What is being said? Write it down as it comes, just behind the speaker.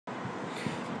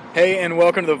Hey, and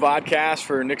welcome to the vodcast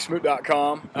for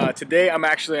nicksmoot.com. Today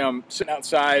I'm sitting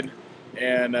outside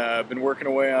and been working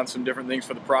away on some different things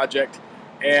for the project.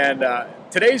 And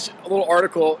today's little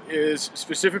article is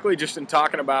specifically just in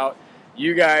talking about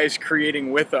you guys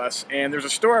creating with us. And there's a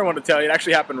story I want to tell you. It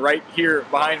actually happened right here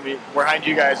behind me, behind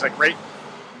you guys, like right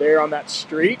there on that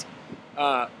street.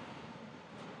 Right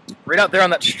out there on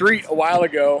that street a while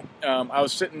ago, I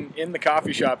was sitting in the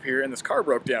coffee shop here and this car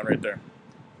broke down right there.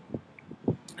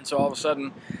 And so all of a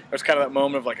sudden, there's kind of that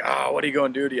moment of like, oh, what are you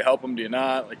going to do? Do you help him? Do you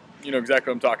not? Like, you know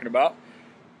exactly what I'm talking about.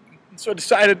 And so I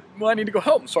decided, well, I need to go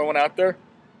help him. So I went out there.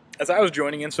 As I was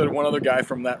joining in, so did one other guy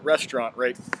from that restaurant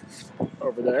right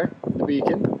over there, the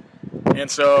Beacon.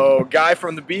 And so guy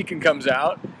from the Beacon comes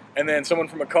out, and then someone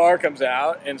from a car comes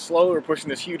out, and slowly we're pushing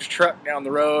this huge truck down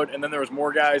the road, and then there was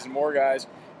more guys and more guys.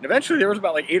 And eventually there was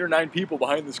about like 8 or 9 people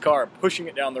behind this car pushing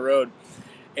it down the road.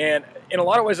 And in a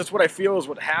lot of ways, that's what I feel is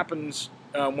what happens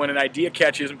when an idea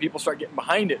catches and people start getting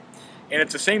behind it. And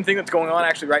it's the same thing that's going on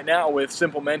actually right now with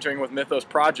Simple Mentoring with Mythos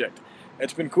Project.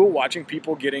 It's been cool watching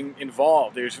people getting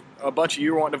involved. There's a bunch of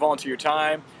you wanting to volunteer your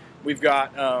time. We've got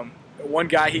one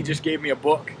guy, he just gave me a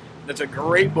book that's a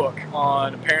great book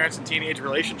on parents and teenage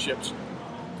relationships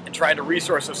and trying to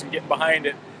resource us and getting behind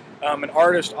it. An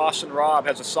artist, Austin Robb,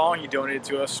 has a song he donated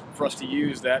to us for us to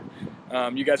use that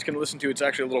you guys can listen to. It's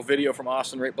actually a little video from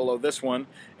Austin right below this one,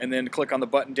 and then click on the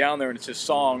button down there and it's his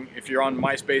song. If you're on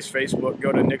MySpace, Facebook,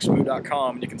 go to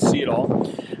nicksmoot.com and you can see it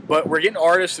all. But we're getting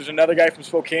artists. There's another guy from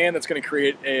Spokane that's going to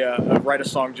create write a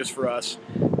song just for us.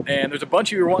 And there's a bunch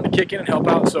of you who are wanting to kick in and help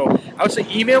out. So I would say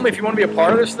email me if you want to be a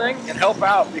part of this thing and help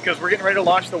out, because we're getting ready to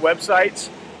launch the websites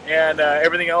and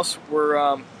everything else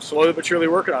we're slowly but surely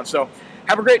working on. So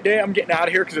have a great day. I'm getting out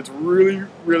of here because it's really,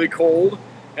 really cold,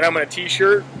 and I'm in a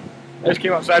t-shirt. I just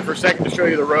came outside for a second to show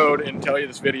you the road and tell you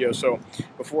this video. So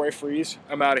before I freeze,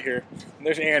 I'm out of here. And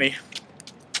there's Annie.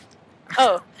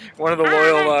 Oh. One of the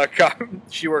loyal,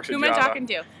 she works at Who Java. am I talking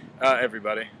to?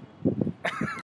 Everybody.